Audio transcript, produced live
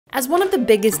As one of the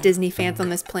biggest Disney fans on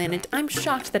this planet, I'm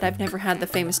shocked that I've never had the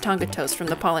famous Tonga Toast from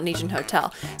the Polynesian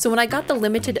Hotel. So when I got the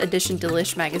limited edition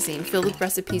Delish magazine filled with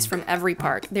recipes from every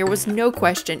park, there was no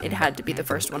question it had to be the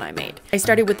first one I made. I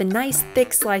started with a nice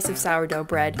thick slice of sourdough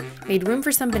bread, made room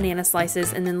for some banana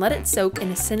slices, and then let it soak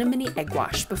in a cinnamony egg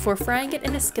wash before frying it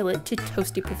in a skillet to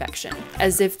toasty perfection.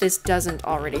 As if this doesn't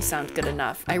already sound good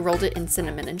enough, I rolled it in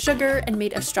cinnamon and sugar and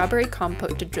made a strawberry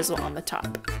compote to drizzle on the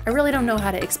top. I really don't know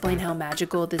how to explain how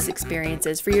magical this experience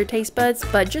is for your taste buds,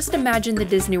 but just imagine the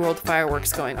Disney World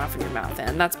fireworks going off in your mouth,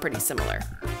 and that's pretty similar.